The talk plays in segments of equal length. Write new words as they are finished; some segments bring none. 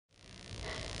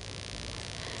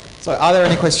So are there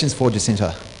any questions for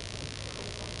Jacinta?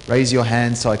 Raise your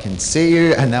hand so I can see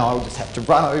you, and now I'll just have to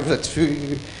run over to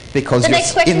you because you're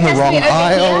in the wrong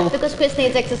aisle. Because Chris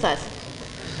needs exercise.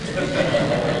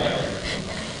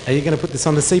 Are you going to put this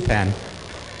on the CPAN?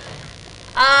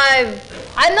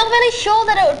 I'm not really sure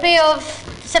that it would be of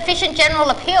sufficient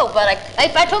general appeal, but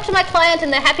if I talk to my client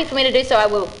and they're happy for me to do so, I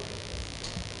will.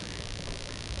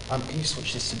 Can you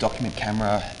switch this to document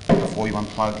camera before you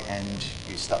unplug and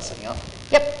you start setting up?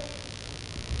 Yep.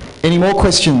 Any more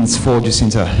questions for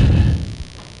Jacinta?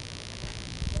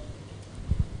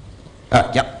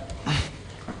 Yep.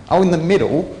 Oh, in the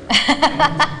middle?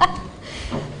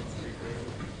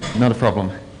 Not a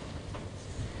problem.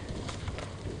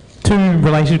 Two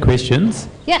related questions.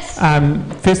 Yes.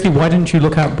 Firstly, why didn't you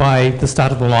look up by the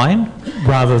start of the line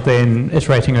rather than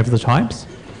iterating over the types?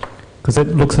 Because it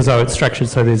looks as though it's structured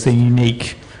so there's a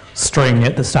unique string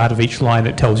at the start of each line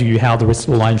that tells you how the rest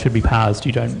of the line should be parsed.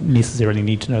 You don't necessarily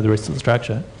need to know the rest of the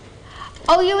structure.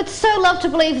 Oh, you would so love to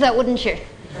believe that, wouldn't you?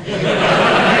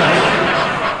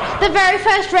 The very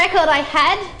first record I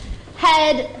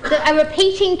had a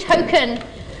repeating token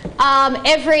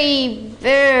every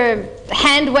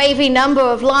hand-wavy number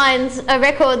of lines,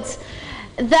 records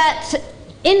that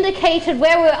indicated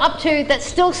where we were up to that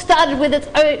still started with its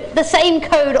own, the same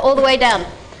code all the way down.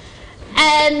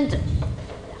 And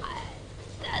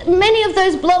many of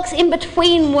those blocks in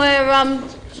between were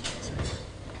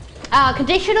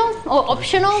conditional or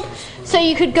optional. So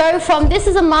you could go from this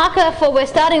is a marker for we're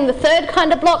starting the third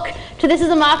kind of block to this is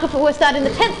a marker for we're starting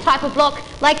the 10th type of block,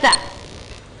 like that.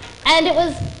 And it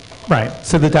was... Right,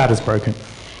 so the data's broken.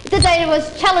 The data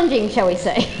was challenging, shall we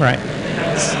say. Right.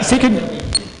 Second...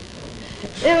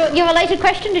 Your related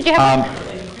question, did you have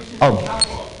one?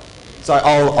 So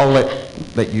I'll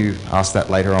let you ask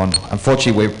that later on.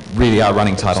 Unfortunately, we really are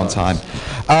running tight on time.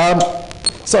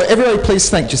 So everybody please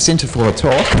thank Jacinta for her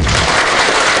talk.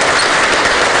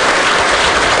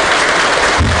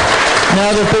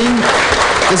 Now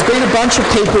there's been a bunch of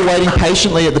people waiting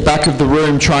patiently at the back of the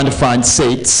room trying to find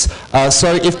seats.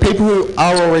 So if people who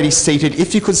are already seated,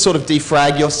 if you could sort of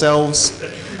defrag yourselves,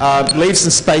 leave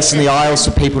some space in the aisles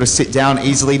for people to sit down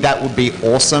easily, that would be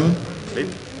awesome. I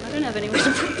don't have anywhere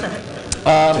to put that.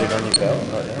 Put it on your belt,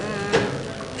 right there.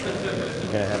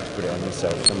 You're going to have to put it on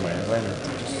yourself somewhere. Wait a minute.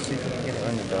 Just see if you can get it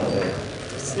on your belt there.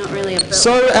 It's not really a belt.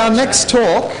 So our next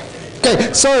talk...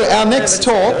 Okay, so our next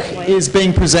talk is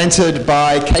being presented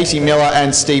by Katie Miller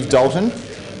and Steve Dalton.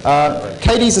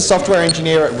 Katie's a software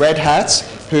engineer at Red Hat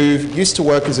who used to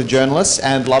work as a journalist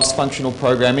and loves functional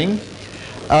programming.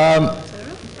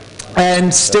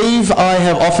 And Steve I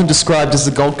have often described as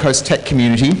the Gold Coast tech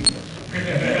community.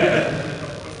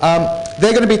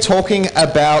 They're going to be talking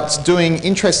about doing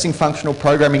interesting functional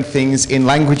programming things in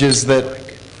languages that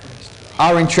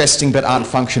are interesting but aren't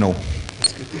functional.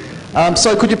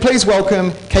 So could you please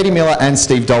welcome Katie Miller and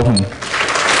Steve Dalton.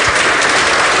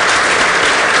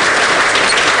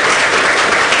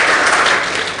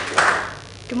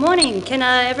 Good morning. Can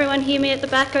everyone hear me at the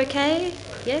back okay?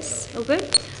 Yes? All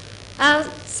good?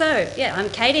 So, yeah, I'm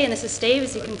Katie and this is Steve,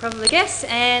 as you can probably guess,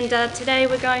 and today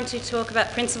we're going to talk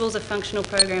about principles of functional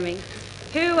programming.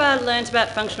 Who learnt about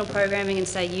functional programming in,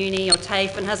 say, uni or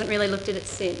TAFE and hasn't really looked at it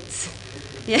since?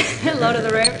 Yeah, a lot of the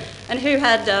room. And who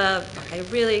had like a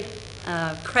really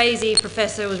crazy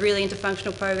professor who was really into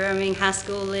functional programming,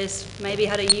 Haskell list, maybe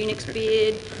had a Unix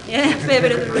beard? Yeah, a fair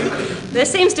bit of the room. There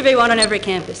seems to be one on every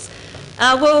campus.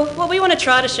 Well, what we want to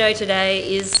try to show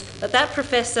today is that that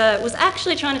professor was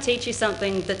actually trying to teach you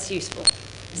something that's useful,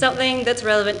 something that's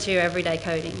relevant to your everyday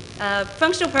coding.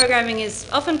 Functional programming is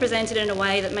often presented in a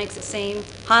way that makes it seem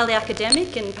highly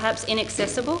academic and perhaps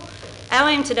inaccessible. Our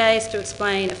aim today is to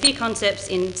explain a few concepts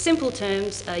in simple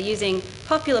terms using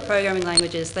popular programming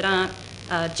languages that aren't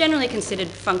generally considered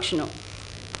functional.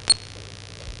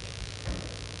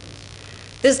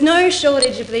 There's no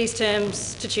shortage of these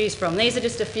terms to choose from. These are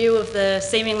just a few of the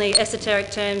seemingly esoteric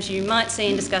terms you might see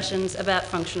in discussions about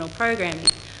functional programming.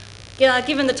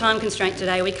 Given the time constraint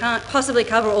today, we can't possibly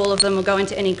cover all of them or go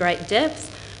into any great depth,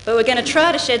 but we're going to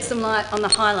try to shed some light on the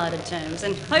highlighted terms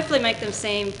and hopefully make them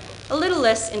seem a little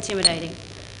less intimidating.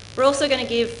 We're also going to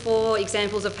give 4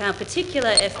 examples of how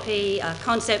particular FP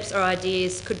concepts or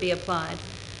ideas could be applied.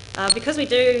 Because we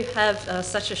do have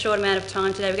such a short amount of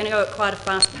time today, we're going to go at quite a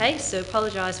fast pace, so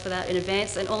apologise for that in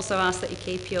advance, and also ask that you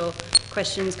keep your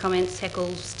questions, comments,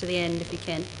 heckles to the end if you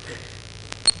can.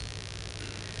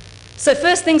 So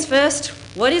first things first,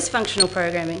 what is functional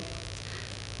programming?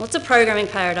 Well, it's a programming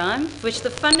paradigm for which the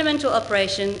fundamental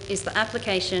operation is the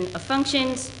application of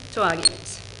functions to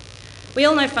arguments. We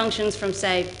all know functions from,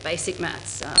 say, basic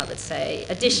maths. Let's say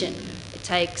addition. It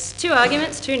takes 2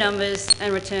 arguments, 2 numbers,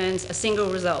 and returns a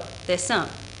single result, their sum.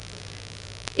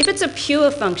 If it's a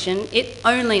pure function, it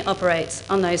only operates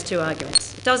on those 2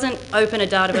 arguments. It doesn't open a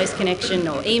database connection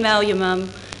or email your mum.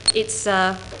 It's,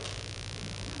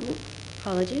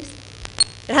 apologies.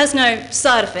 It has no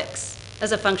side effects,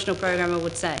 as a functional programmer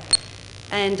would say.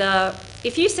 And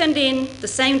if you send in the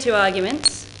same 2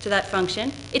 arguments to that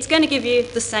function, it's going to give you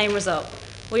the same result.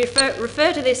 We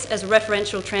refer to this as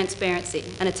referential transparency,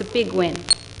 and it's a big win.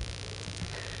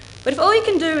 But if all you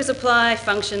can do is apply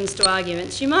functions to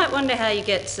arguments, you might wonder how you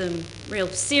get some real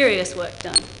serious work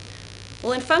done.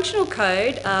 Well, in functional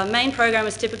code, main program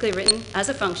is typically written as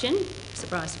a function,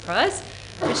 surprise, surprise,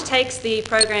 which takes the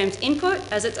program's input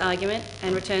as its argument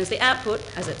and returns the output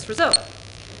as its result.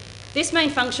 This main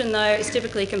function, though, is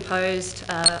typically composed,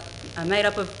 made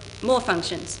up of more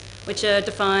functions, which are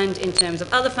defined in terms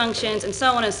of other functions and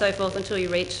so on and so forth until you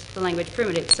reach the language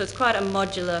primitive. So it's quite a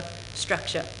modular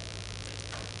structure.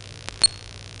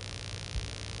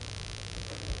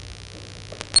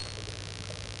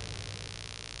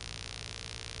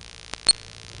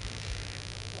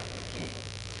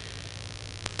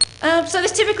 So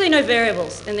there's typically no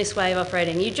variables in this way of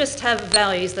operating. You just have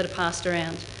values that are passed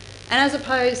around. And as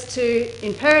opposed to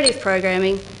imperative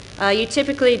programming, you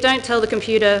typically don't tell the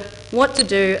computer what to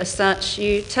do as such.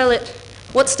 You tell it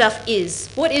what stuff is.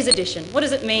 What is addition? What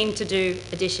does it mean to do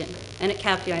addition? And it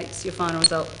calculates your final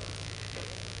result.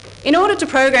 In order to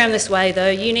program this way, though,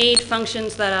 you need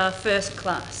functions that are first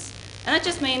class. And that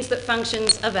just means that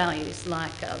functions are values,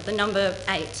 like the number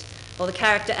 8 or the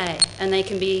character A, and they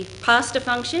can be passed to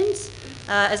functions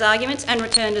as arguments and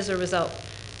returned as a result.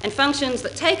 And functions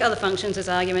that take other functions as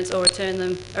arguments or return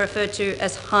them are referred to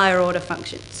as higher order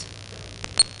functions.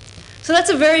 So that's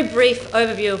a very brief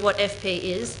overview of what FP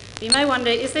is. You may wonder,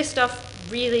 is this stuff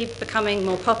really becoming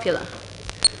more popular?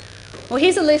 Well,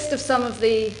 here's a list of some of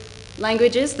the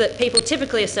languages that people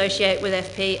typically associate with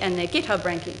FP and their GitHub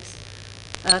rankings.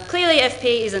 Clearly,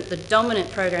 FP isn't the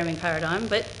dominant programming paradigm,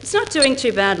 but it's not doing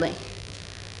too badly.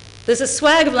 There's a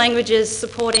swag of languages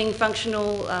supporting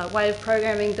functional way of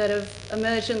programming that have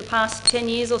emerged in the past 10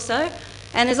 years or so,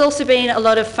 and there's also been a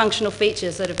lot of functional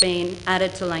features that have been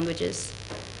added to languages.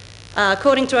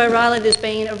 According to O'Reilly, there's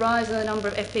been a rise in the number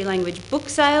of FP language book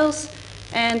sales,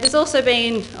 and there's also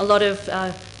been a lot of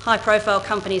high-profile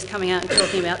companies coming out and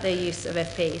talking about their use of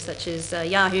FP, such as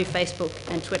Yahoo, Facebook,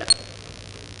 and Twitter.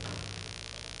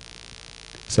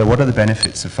 So what are the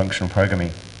benefits of functional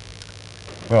programming?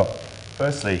 Well,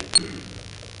 firstly,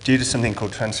 due to something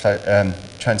called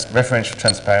referential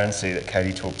transparency that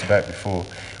Katie talked about before,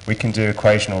 we can do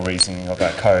equational reasoning of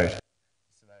our code. This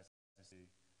allows us to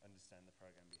understand the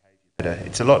program behavior better.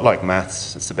 It's a lot like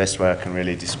maths. That's the best way I can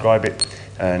really describe it.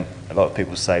 And a lot of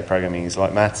people say programming is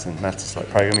like maths and maths is like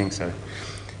programming, so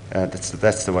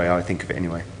that's the way I think of it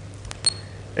anyway.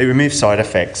 It removes side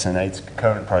effects and aids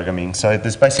concurrent programming, so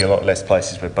there's basically a lot less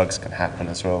places where bugs can happen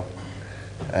as well.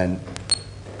 And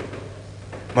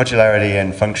modularity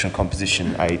and functional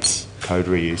composition aids code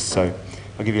reuse. So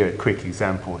I'll give you a quick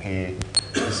example here.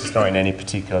 This is not in any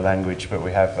particular language, but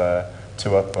we have a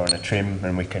to-up and a trim,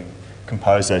 and we can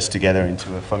compose those together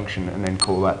into a function and then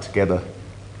call that together.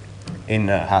 In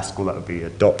Haskell, that would be a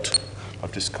dot.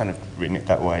 I've just kind of written it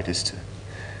that way just to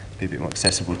be a bit more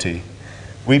accessible to you.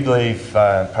 We believe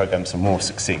programs are more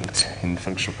succinct in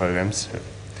functional programs,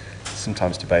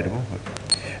 sometimes debatable.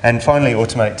 And finally,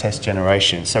 automatic test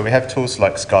generation. So we have tools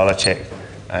like Scala Check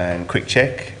and Quick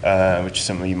Check, which is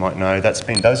something you might know.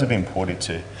 Those have been ported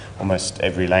to almost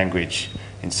every language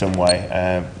in some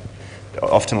way.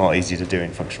 Often a lot easier to do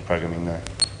in functional programming though.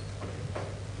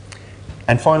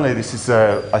 And finally, this is,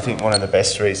 I think, one of the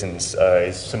best reasons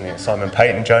is something that Simon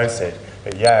Peyton-Jones said.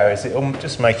 But yeah, it will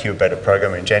just make you a better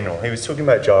programmer in general. He was talking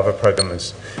about Java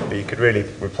programmers, but you could really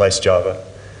replace Java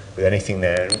with anything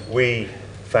there. And we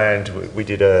found, we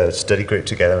did a study group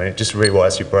together, and it just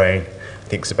rewires your brain,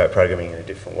 thinks about programming in a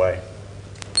different way.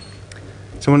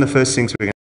 So one of the first things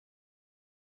we're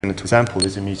going to example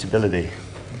is immutability.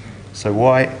 So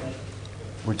why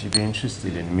would you be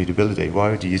interested in immutability?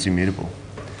 Why would you use immutable?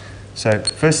 So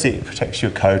firstly, it protects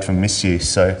your code from misuse.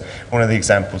 So one of the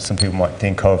examples some people might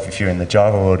think of if you're in the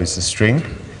Java world is the string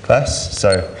class.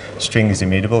 So string is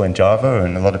immutable in Java,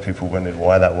 and a lot of people wondered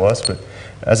why that was. But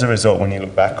as a result, when you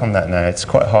look back on that now, it's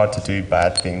quite hard to do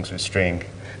bad things with string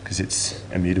because it's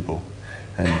immutable,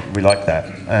 and we like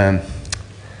that.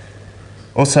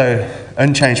 Also,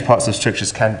 unchanged parts of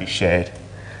structures can be shared,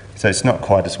 so it's not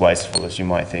quite as wasteful as you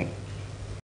might think.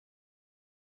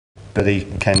 but he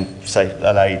can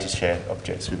allow you to share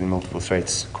objects within multiple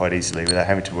threads quite easily without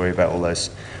having to worry about all those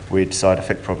weird side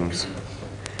effect problems.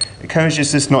 It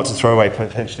encourages us not to throw away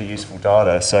potentially useful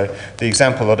data. So the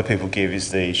example a lot of people give is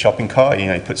the shopping cart.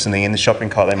 You put something in the shopping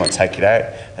cart, they might take it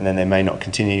out, and then they may not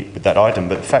continue with that item.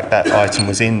 But the fact that item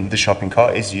was in the shopping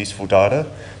cart is useful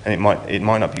data, and it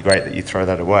might not be great that you throw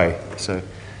that away.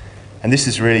 And this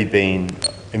has really been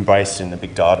embraced in the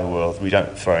big data world. We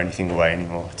don't throw anything away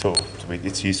anymore at all.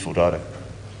 It's useful data.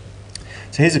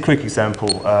 So here's a quick example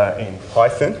in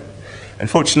Python.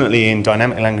 Unfortunately, in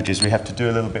dynamic languages, we have to do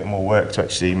a little bit more work to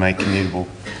actually make immutable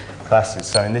classes.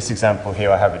 So in this example here,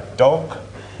 I have a dog,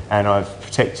 and I've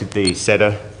protected the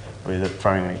setter with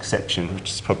throwing an exception,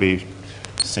 which is probably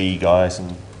C guys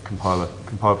and compiler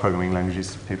programming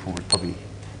languages. People would probably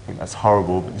think that's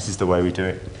horrible, but this is the way we do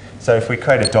it. So if we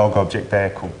create a dog object there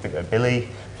called Billy,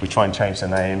 if we try and change the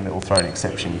name, it will throw an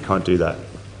exception. You can't do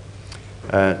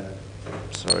that.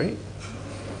 Sorry.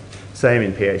 Same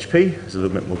in PHP, it's a little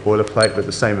bit more boilerplate, but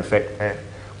the same effect there.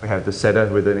 We have the setter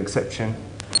with an exception,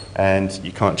 and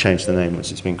you can't change the name once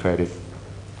it's been created.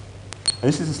 And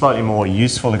this is a slightly more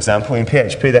useful example. In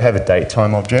PHP, they have a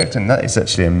datetime object, and that is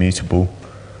actually a mutable,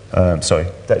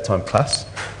 datetime class.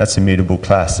 That's a mutable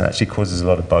class, and actually causes a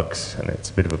lot of bugs, and it's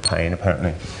a bit of a pain,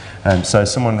 apparently. So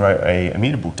someone wrote a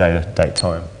immutable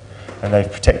datetime, and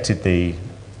they've protected the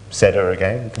setter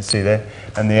again, you can see there,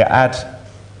 and the add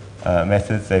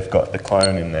methods, they've got the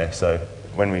clone in there. So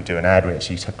when we do an add, we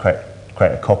actually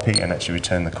create a copy and actually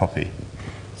return the copy.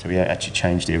 So we don't actually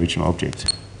change the original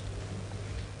object.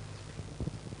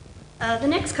 The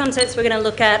next concepts we're going to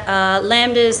look at are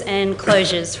lambdas and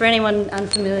closures. For anyone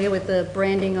unfamiliar with the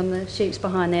branding on the sheets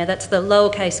behind there, that's the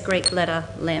lowercase Greek letter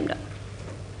lambda.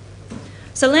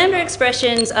 So lambda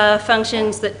expressions are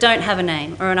functions that don't have a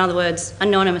name, or in other words,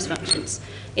 anonymous functions.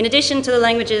 In addition to the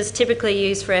languages typically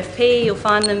used for FP, you'll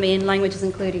find them in languages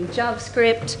including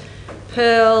JavaScript,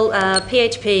 Perl,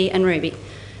 PHP and Ruby.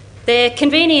 They're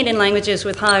convenient in languages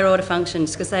with higher order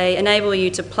functions because they enable you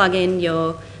to plug in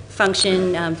your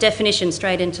function definition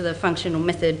straight into the function or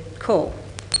method call.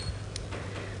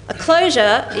 A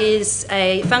closure is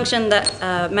a function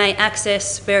that may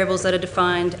access variables that are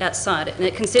defined outside it, and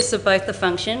it consists of both the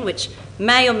function, which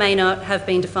may or may not have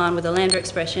been defined with a lambda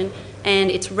expression,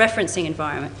 and its referencing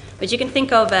environment, which you can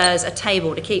think of as a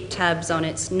table to keep tabs on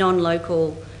its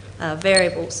non-local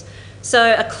variables.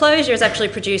 So a closure is actually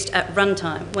produced at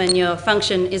runtime when your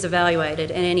function is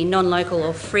evaluated and any non-local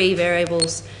or free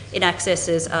variables it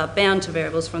accesses are bound to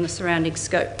variables from the surrounding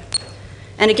scope.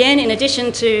 And again, in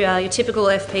addition to your typical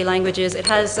FP languages, it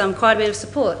has quite a bit of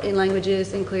support in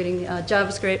languages including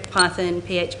JavaScript, Python,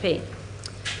 PHP.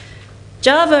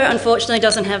 Java, unfortunately,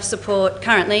 doesn't have support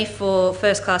currently for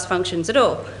first-class functions at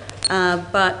all,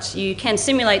 but you can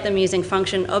simulate them using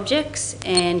function objects,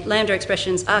 and lambda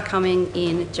expressions are coming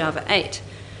in Java 8.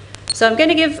 So I'm going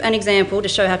to give an example to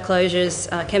show how closures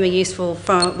can be useful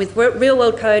with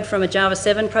real-world code from a Java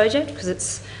 7 project, because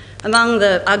it's among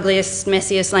the ugliest,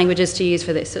 messiest languages to use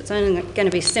for this. So it's only going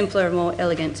to be simpler and more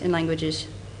elegant in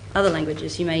other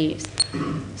languages you may use.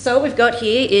 So what we've got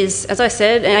here is, as I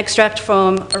said, an extract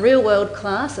from a real-world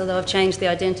class, although I've changed the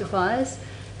identifiers.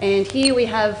 And here we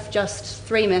have just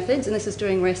 3 methods, and this is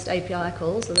doing REST API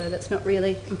calls, although that's not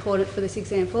really important for this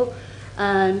example.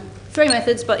 3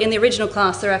 methods, but in the original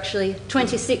class there are actually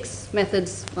 26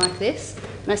 methods like this.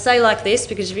 And I say like this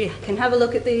because if you can have a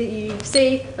look at you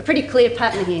see a pretty clear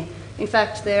pattern here. In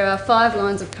fact, there are 5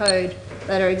 lines of code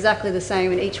that are exactly the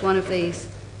same in each one of these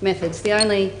methods. The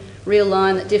only real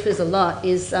line that differs a lot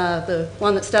is the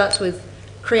one that starts with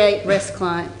create REST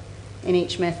client in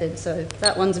each method. So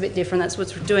that one's a bit different. That's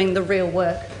what's doing the real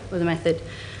work with the method.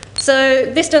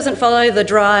 So this doesn't follow the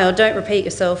dry or don't repeat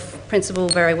yourself principle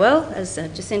very well, as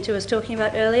Jacinta was talking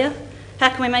about earlier. How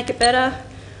can we make it better?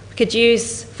 We could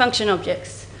use function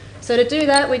objects. So to do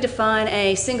that, we define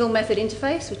a single method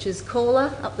interface, which is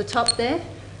caller up the top there.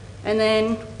 And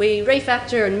then we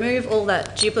refactor and move all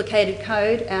that duplicated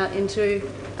code out into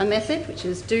a method, which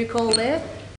is doCall there.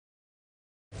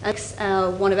 That's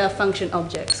one of our function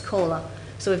objects, caller.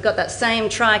 So we've got that same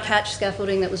try-catch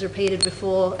scaffolding that was repeated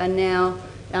before, and now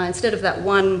instead of that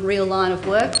one real line of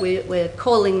work, we're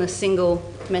calling the single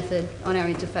method on our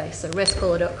interface, so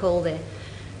restcaller.call there.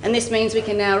 And this means we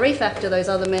can now refactor those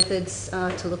other methods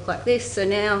to look like this. So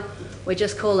now we're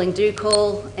just calling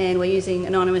doCall, and we're using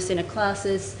anonymous inner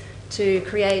classes to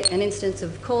create an instance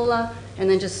of caller, and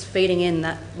then just feeding in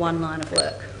that one line of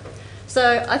work.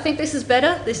 So I think this is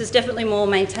better. This is definitely more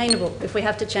maintainable if we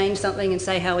have to change something and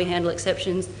say how we handle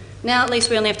exceptions. Now at least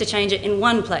we only have to change it in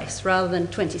one place rather than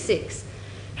 26.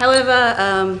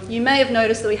 However, you may have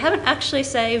noticed that we haven't actually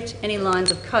saved any lines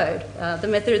of code. The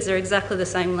methods are exactly the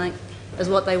same length as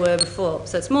what they were before,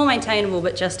 so it's more maintainable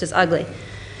but just as ugly.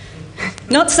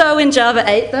 Not so in Java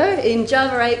 8 though. In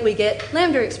Java 8 we get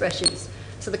Lambda expressions.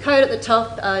 So the code at the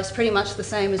top is pretty much the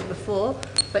same as before,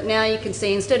 but now you can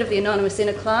see instead of the anonymous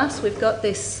inner class, we've got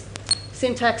this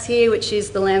syntax here, which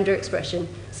is the Lambda expression.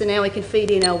 So now we can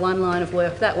feed in our one line of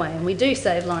work that way, and we do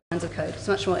save lines of code. It's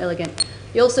much more elegant.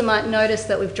 You also might notice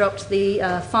that we've dropped the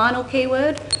final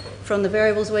keyword from the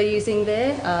variables we're using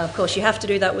there. Of course, you have to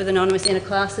do that with anonymous inner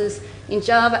classes. In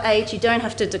Java 8, you don't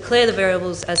have to declare the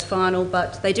variables as final,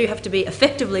 but they do have to be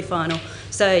effectively final,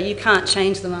 so you can't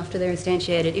change them after they're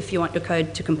instantiated if you want your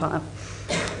code to compile.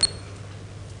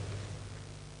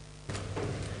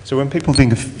 So when people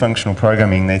think of functional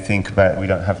programming, they think about we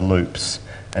don't have loops,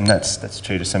 and that's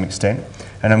true to some extent.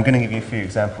 And I'm going to give you a few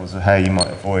examples of how you might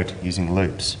avoid using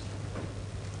loops.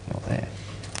 Not there.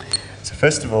 So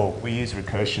first of all, we use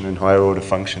recursion and higher order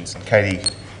functions, and Katie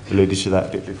alluded to that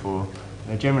a bit before.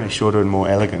 They're generally shorter and more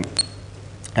elegant.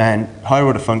 And higher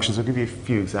order functions, I'll give you a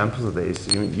few examples of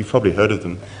these. You've probably heard of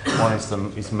them. One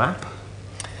is map,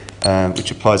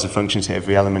 which applies a function to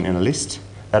every element in a list.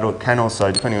 That can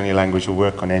also, depending on your language, will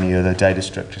work on any other data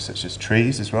structure, such as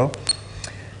trees as well.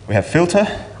 We have filter,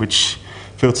 which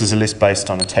filters a list based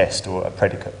on a test or a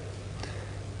predicate.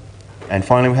 And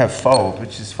finally, we have fold,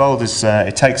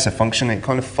 it takes a function, it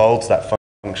kind of folds that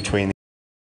function between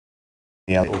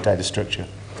the or data structure.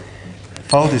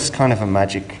 Fold is kind of a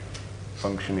magic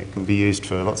function. It can be used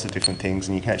for lots of different things,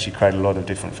 and you can actually create a lot of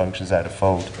different functions out of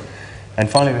fold. And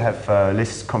finally, we have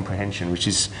list comprehension, which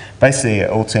is basically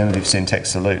an alternative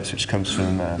syntax to loops, which comes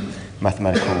from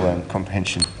mathematical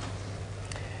comprehension.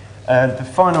 The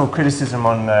final criticism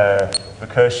on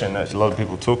recursion that a lot of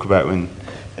people talk about when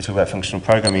they talk about functional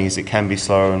programming is it can be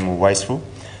slower and more wasteful,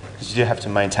 because you do have to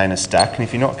maintain a stack, and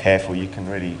if you're not careful, you can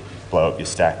really blow up your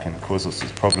stack and cause all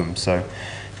sorts of problems. So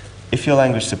if your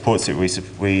language supports it,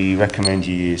 we recommend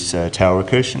you use tail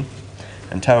recursion.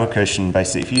 And tail recursion,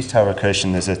 basically, if you use tail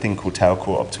recursion, there's a thing called tail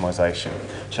core optimization,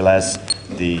 which allows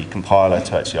the compiler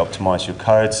to actually optimize your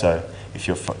code. So if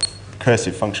your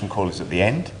recursive function call is at the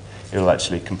end, it will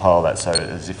actually compile that so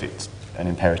as if it's an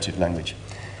imperative language.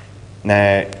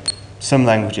 Now, some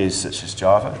languages, such as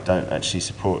Java, don't actually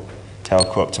support tail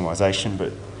core optimization,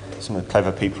 but some of the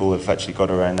clever people have actually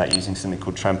got around that using something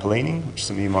called trampolining, which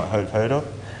some of you might have heard of.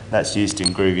 That's used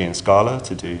in Groovy and Scala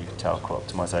to do tail core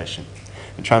optimization.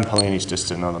 And trampoline is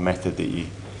just another method that you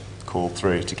call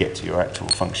through to get to your actual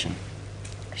function,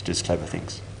 which does clever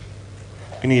things.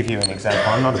 I'm going to give you an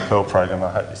example. I'm not a Perl programmer.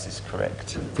 I hope this is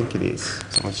correct. I think it is.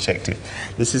 Someone's checked it.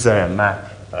 This is a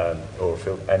map or a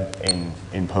field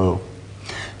in Perl.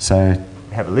 So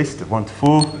we have a list of 1 to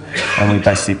 4, and we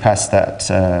basically pass that,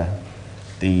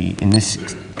 in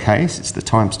this case, it's the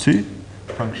 ×2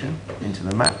 function into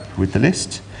the map with the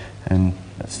list, and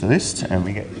that's the list, and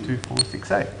we get 2, 4,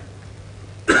 6, 8.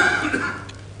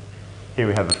 Here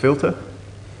we have a filter.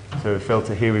 So a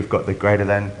filter here, we've got the greater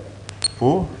than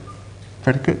 4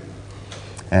 predicate,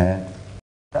 and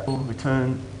that will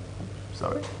return,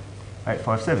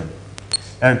 857.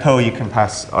 And in Perl you can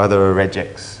pass either a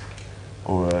regex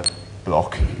or a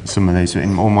block. Some of these,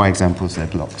 in all my examples, they're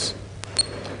blocks.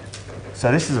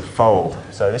 So this is a fold.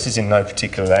 So this is in no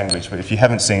particular language, but if you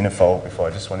haven't seen a fold before,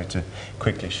 I just wanted to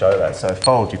quickly show that. So a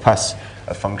fold, you pass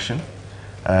a function,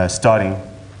 starting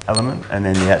element, and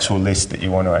then the actual list that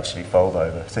you want to actually fold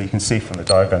over. So you can see from the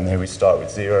diagram there, we start with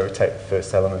 0, take the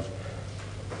first element,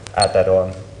 add that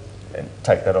on, and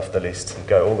take that off the list, and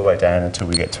go all the way down until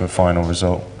we get to a final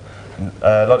result. And,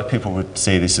 a lot of people would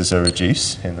see this as a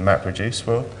reduce in the map reduce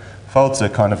world. Folds are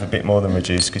kind of a bit more than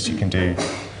reduce, because you can do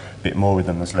a bit more with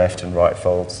them as left and right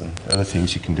folds and other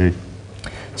things you can do.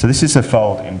 So this is a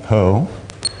fold in Perl.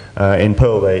 In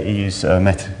Perl they use a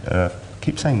method,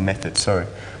 keep saying method, sorry.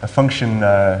 A function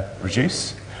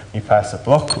reduce, you pass a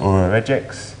block or a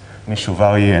regex, initial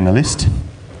value and a list.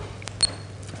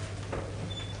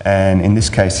 And in this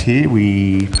case here,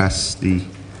 we pass the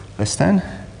less than,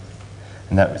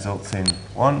 and that results in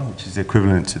 1, which is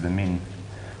equivalent to the min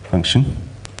function.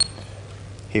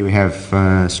 Here we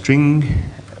have string,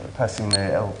 passing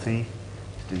the LT to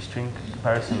do string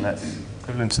comparison, that's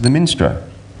equivalent to the min stro.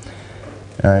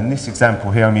 In this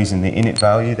example here, I'm using the init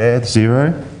value there, the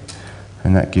 0.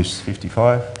 And that gives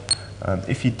 55.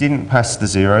 If you didn't pass the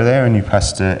 0 there and you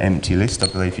passed an empty list, I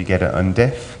believe you get an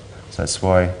undef. So that's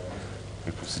why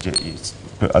people suggest you.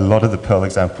 But a lot of the Perl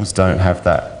examples don't have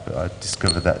that. But I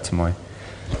discovered that to my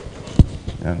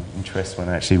interest when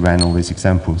I actually ran all these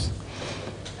examples.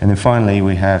 And then finally,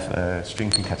 we have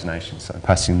string concatenation, so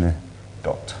passing the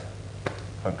dot.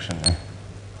 function there.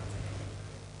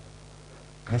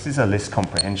 This is a list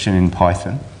comprehension in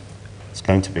Python. It's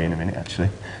going to be in a minute, actually.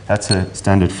 That's a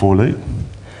standard for loop, and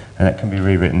that can be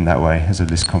rewritten that way as a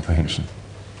list comprehension.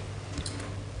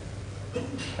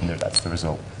 And that's the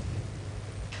result.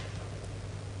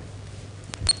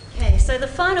 Okay, so the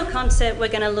final concept we're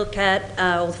going to look at,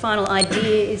 or the final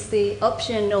idea, is the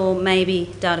option or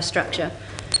maybe data structure.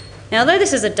 Now, although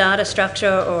this is a data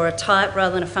structure or a type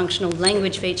rather than a functional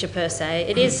language feature per se,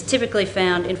 it is typically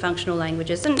found in functional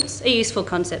languages, and it's a useful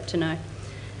concept to know.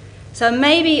 So a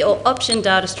maybe or option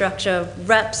data structure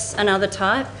wraps another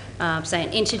type, say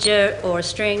an integer or a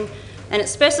string, and it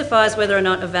specifies whether or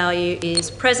not a value is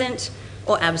present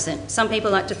or absent. Some people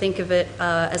like to think of it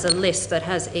as a list that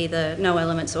has either no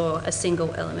elements or a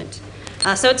single element.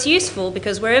 So it's useful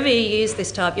because wherever you use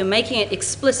this type, you're making it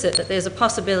explicit that there's a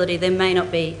possibility there may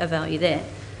not be a value there.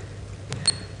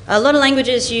 A lot of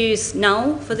languages use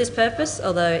null for this purpose,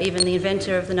 although even the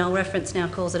inventor of the null reference now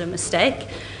calls it a mistake.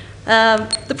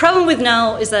 The problem with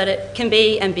null is that it can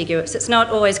be ambiguous. It's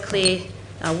not always clear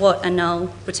what a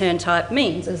null return type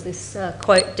means, as this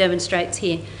quote demonstrates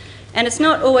here. And it's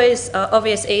not always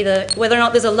obvious either whether or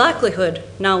not there's a likelihood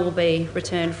null will be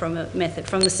returned from a method,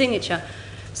 from the signature.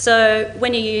 So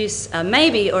when you use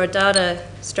maybe or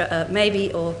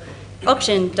maybe or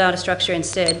option data structure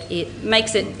instead, it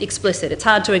makes it explicit. It's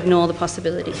hard to ignore the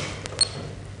possibility.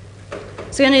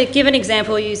 So I'm going to give an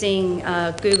example using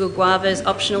Google Guava's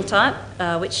optional type,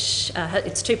 which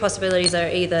its two possibilities are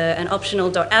either an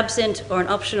optional.absent or an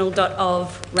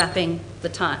optional.of wrapping the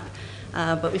type.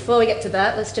 But before we get to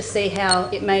that, let's just see how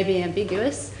it may be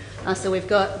ambiguous. So we've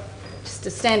got just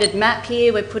a standard map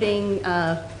here. We're putting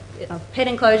pet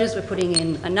enclosures, we're putting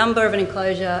in a number of an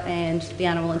enclosure and the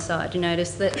animal inside. You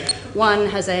notice that one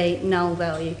has a null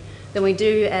value. Then we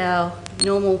do our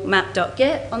normal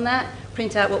map.get on that,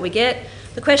 print out what we get.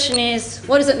 The question is,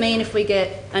 what does it mean if we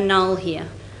get a null here?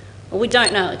 Well, we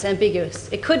don't know, it's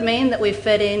ambiguous. It could mean that we've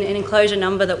fed in an enclosure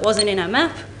number that wasn't in our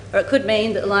map, or it could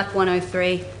mean that, like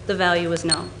 103, the value was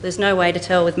null. There's no way to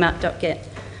tell with map.get.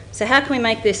 So how can we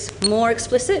make this more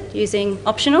explicit using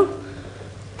optional?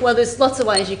 Well, there's lots of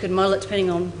ways you could model it depending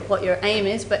on what your aim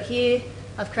is, but here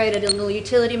I've created a little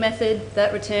utility method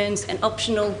that returns an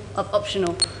optional of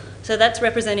optional. So that's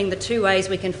representing the two ways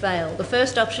we can fail. The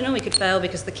first optional, we could fail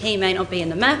because the key may not be in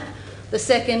the map. The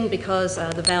second, because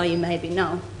the value may be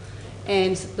null.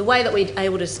 And the way that we're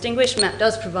able to distinguish, map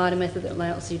does provide a method that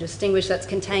allows you to distinguish that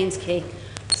contains key.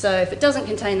 So if it doesn't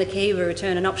contain the key, we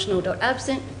return an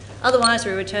optional.absent. Otherwise,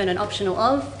 we return an optional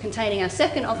of containing our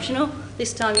second optional,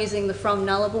 this time using the from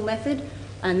nullable method,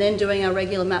 and then doing our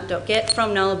regular map.get.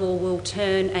 From nullable will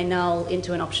turn a null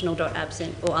into an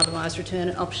optional.absent, or otherwise return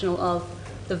an optional of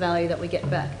the value that we get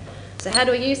back. So how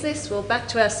do we use this? Well, back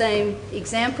to our same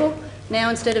example.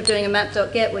 Now, instead of doing a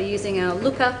map.get, we're using our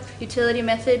lookup utility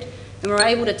method, and we're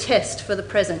able to test for the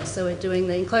present. So we're doing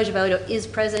the enclosure value is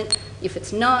present. If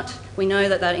it's not, we know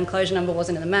that that enclosure number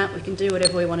wasn't in the map. We can do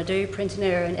whatever we want to do, print an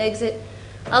error and exit.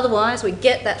 Otherwise, we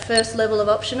get that first level of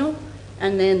optional,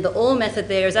 and then the or method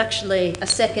there is actually a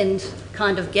second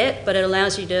kind of get, but it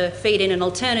allows you to feed in an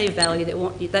alternative value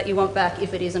that you want back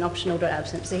if it is an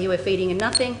optional.absent. So here we're feeding in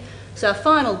nothing. So our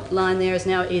final line there is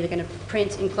now either going to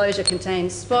print enclosure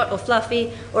contains spot or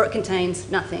fluffy, or it contains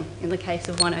nothing in the case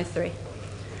of 103.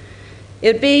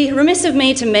 It would be remiss of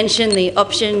me to mention the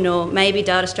option or maybe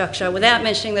data structure without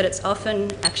mentioning that it's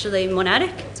often actually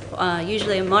monadic. It's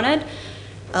usually a monad,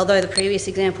 although the previous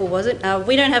example wasn't.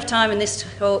 We don't have time in this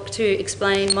talk to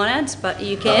explain monads, but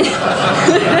you can,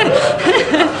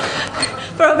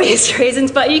 for obvious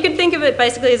reasons, but you can think of it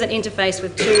basically as an interface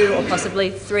with two or possibly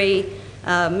three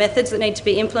methods that need to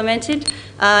be implemented.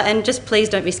 And just please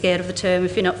don't be scared of the term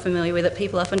if you're not familiar with it.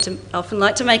 People often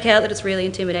like to make out that it's really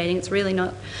intimidating. It's really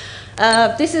not.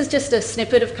 This is just a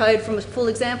snippet of code from a full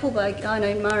example by a guy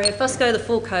named Mario Fusco. The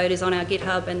full code is on our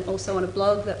GitHub and also on a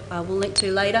blog that we'll link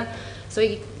to later. So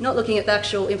we're not looking at the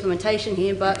actual implementation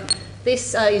here, but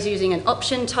this is using an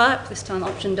option type, this time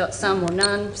option.sum or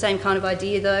none, same kind of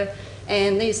idea though.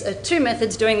 And these are two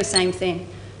methods doing the same thing.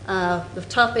 The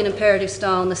top in imperative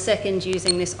style and the second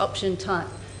using this option type.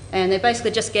 And they're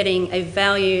basically just getting a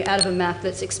value out of a map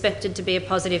that's expected to be a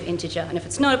positive integer. And if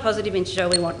it's not a positive integer,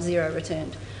 we want 0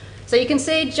 returned. So you can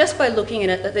see just by looking at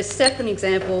it that this second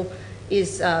example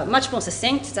is much more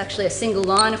succinct. It's actually a single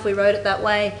line if we wrote it that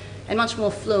way, and much more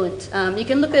fluent. You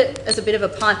can look at it as a bit of a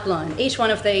pipeline. Each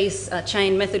one of these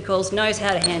chain method calls knows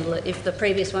how to handle it. If the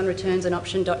previous one returns an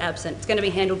option.absent, it's going to be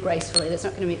handled gracefully. There's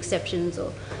not going to be exceptions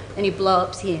or any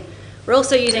blow-ups here. We're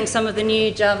also using some of the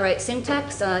new Java 8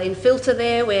 syntax. In filter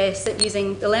there, we're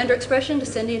using the Lambda expression to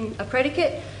send in a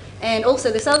predicate. And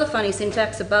also this other funny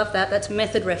syntax above that, that's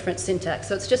method reference syntax.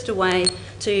 So it's just a way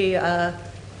to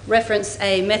reference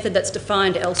a method that's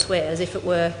defined elsewhere, as if it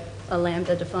were a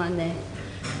lambda defined there.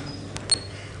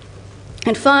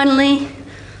 And finally,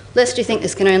 lest you think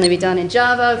this can only be done in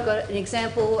Java, I've got an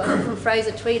example from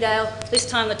Fraser Tweedale. This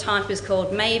time the type is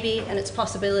called maybe, and its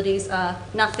possibilities are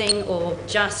nothing or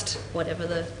just whatever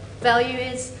the value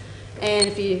is. And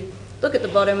if you look at the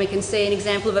bottom, we can see an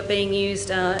example of it being used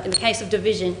in the case of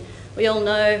division. We all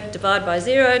know divide by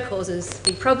 0 causes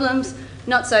big problems.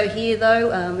 Not so here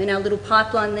though, in our little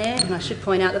pipeline there, and I should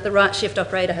point out that the right shift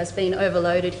operator has been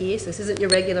overloaded here, so this isn't your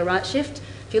regular right shift.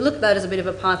 If you look at that as a bit of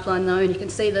a pipeline though, and you can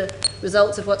see the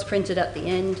results of what's printed at the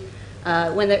end,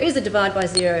 when there is a divide by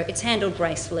 0, it's handled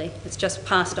gracefully. It's just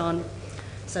passed on.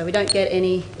 So we don't get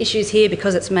any issues here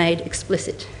because it's made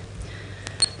explicit.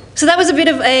 So that was a bit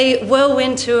of a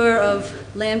whirlwind tour of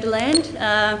Lambda land.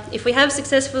 If we have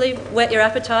successfully whet your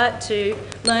appetite to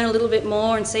learn a little bit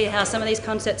more and see how some of these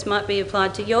concepts might be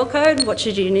applied to your code, what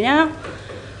should you do now?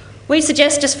 We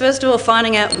suggest just first of all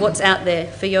finding out what's out there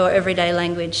for your everyday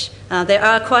language. There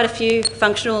are quite a few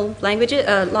functional languages,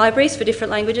 libraries for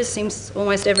different languages. Seems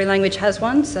almost every language has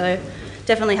one, so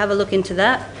definitely have a look into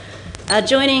that.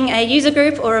 Joining a user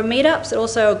group or a meetup is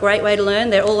also a great way to learn.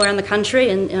 They're all around the country,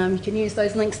 and you can use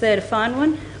those links there to find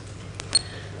one.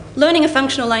 Learning a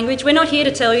functional language. We're not here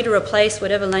to tell you to replace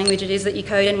whatever language it is that you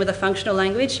code in with a functional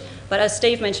language, but as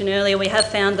Steve mentioned earlier, we have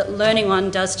found that learning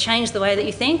one does change the way that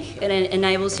you think, and it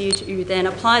enables you to then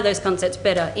apply those concepts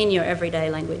better in your everyday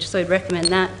language. So we'd recommend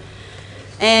that.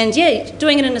 And yeah,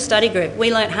 doing it in a study group.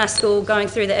 We learnt Haskell going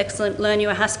through the excellent Learn You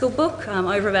a Haskell book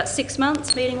over about 6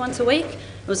 months, meeting once a week.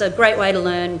 It was a great way to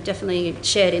learn, definitely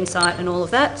shared insight and all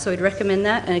of that, so we'd recommend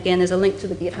that. And again, there's a link to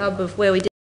the GitHub of where we did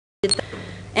that.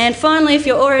 And finally, if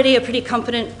you're already a pretty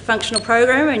competent functional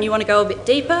programmer and you want to go a bit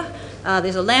deeper,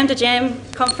 there's a Lambda Jam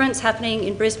conference happening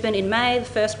in Brisbane in May, the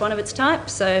first one of its type,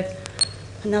 so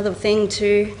another thing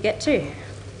to get to.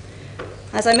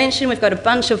 As I mentioned, we've got a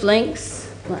bunch of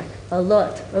links, like a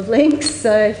lot of links,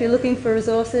 so if you're looking for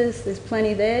resources, there's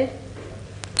plenty there.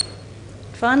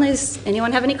 Finally, does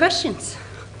anyone have any questions?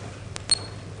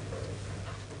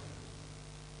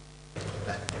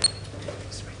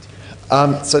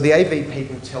 So the AV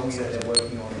people tell me that they're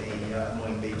working on the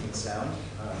annoying beeping sound.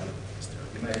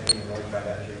 You may have been annoyed by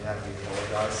that during that, we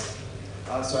apologise.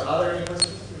 So are there any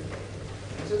questions?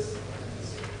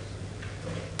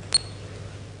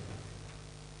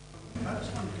 How does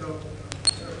one go?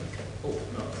 Sorry. Oh,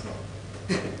 no, it's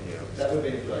not. That would be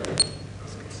a good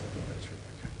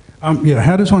idea. Yeah,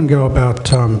 how does one go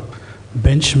about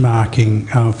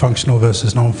benchmarking functional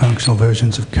versus non-functional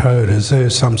versions of code? Is there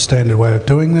some standard way of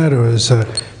doing that, or is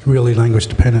it really language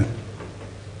dependent?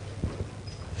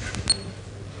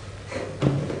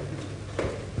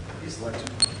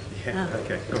 Yeah,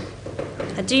 okay, cool.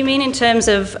 Do you mean in terms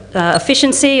of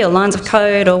efficiency or lines of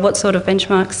code, or what sort of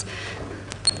benchmarks?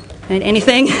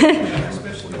 Anything?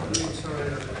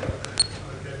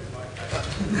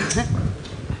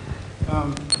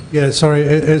 Yeah, sorry,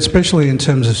 especially in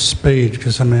terms of speed,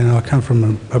 because I mean, I come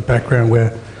from a background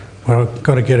where I've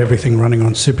got to get everything running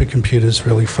on supercomputers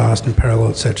really fast and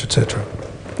parallel, etc., etc.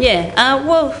 Yeah,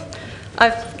 well,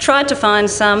 I've tried to find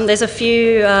some. There's a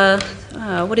few,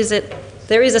 what is it?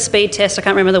 There is a speed test, I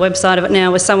can't remember the website of it now,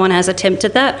 where someone has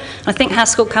attempted that. I think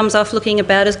Haskell comes off looking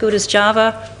about as good as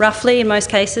Java, roughly, in most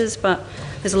cases, but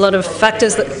there's a lot of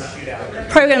factors that...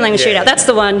 Program language shootout, that's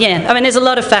the one, yeah. I mean, there's a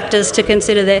lot of factors to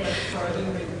consider there.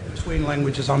 Between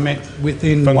languages, I meant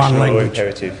within Functional one or language.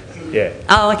 imperative, yeah.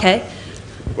 Oh, okay.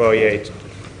 Well, yeah,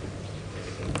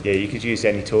 you could use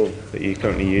any tool that you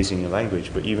currently use in your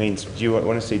language, but do you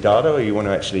want to see data, or you want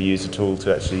to actually use a tool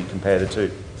to actually compare the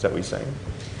two? Is that what you're saying?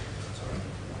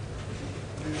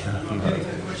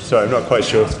 Sorry, I'm not quite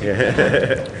sure.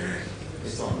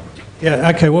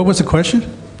 Yeah, okay, what was the question?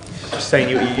 Just saying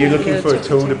you're looking for a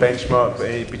tool to benchmark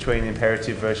between the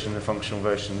imperative version and the functional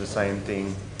version, the same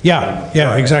thing. Yeah,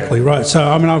 exactly, right. So,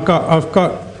 I mean, I've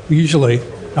got usually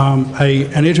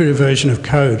an iterative version of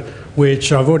code,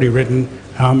 which I've already written.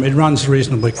 It runs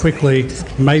reasonably quickly.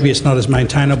 Maybe it's not as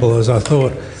maintainable as I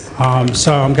thought.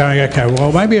 So I'm going, okay,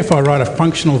 well, maybe if I write a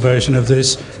functional version of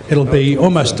this, it'll be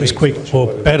almost as quick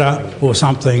or better or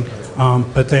something.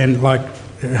 But then, like,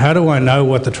 how do I know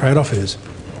what the trade-off is?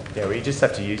 Yeah, well, you just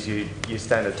have to use your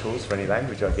standard tools for any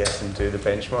language, I guess, and do the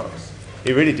benchmarks.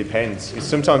 It really depends.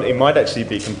 Sometimes it might actually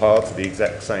be compiled to the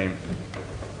exact same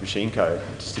machine code.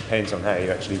 It just depends on how you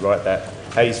actually write that,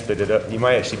 how you split it up. You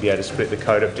may actually be able to split the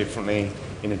code up differently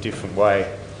in a different way.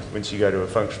 Once you go to a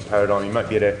functional paradigm, you might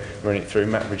be able to run it through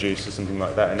MapReduce or something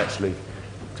like that and actually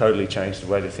totally change the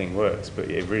way the thing works. But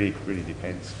yeah, it really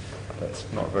depends.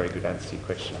 That's not a very good answer to your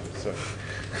question. So.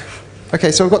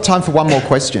 Okay, so we've got time for one more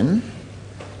question.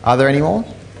 Are there any more?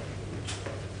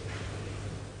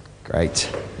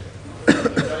 Great.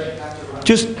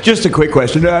 Just a quick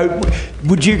question.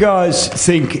 Would you guys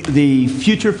think the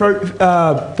future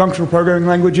functional programming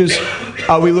languages,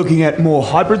 are we looking at more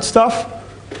hybrid stuff,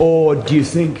 or do you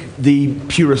think the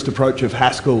purest approach of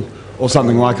Haskell or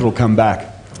something like it will come back?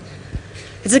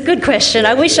 It's a good question.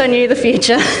 I wish I knew the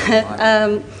future.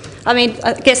 I mean,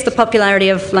 I guess the popularity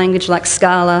of language like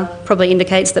Scala probably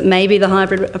indicates that maybe the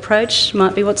hybrid approach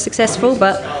might be what's successful,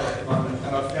 but...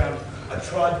 I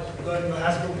tried learning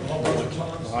Haskell a whole bunch of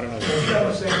times. I don't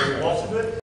know. Lots of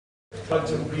it, but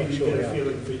to really get a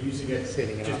feeling for using it just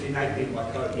innately in my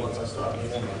code once I started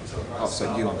using it. Oh,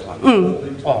 so you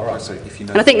unplug. Oh, right. So if you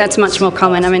know. And I think that's much more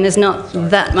common. I mean, there's not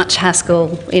that much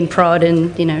Haskell in prod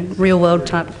and, you know, real-world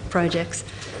type projects.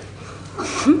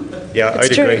 Yeah,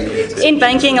 I'd agree. In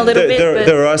banking a little bit.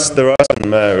 There are some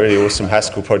really awesome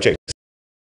Haskell projects.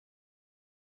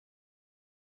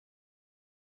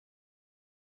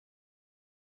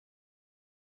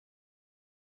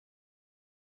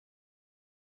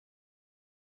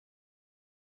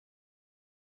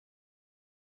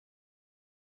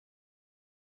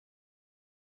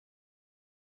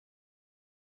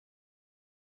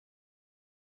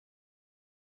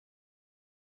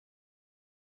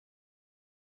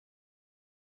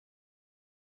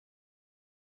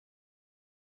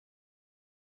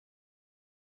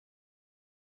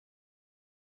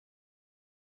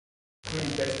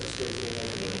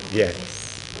 Yeah.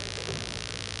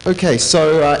 Okay,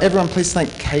 so everyone please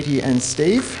thank Katie and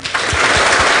Steve.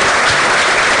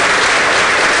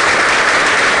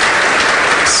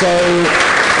 So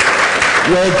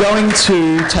we're going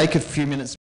to take a few minutes.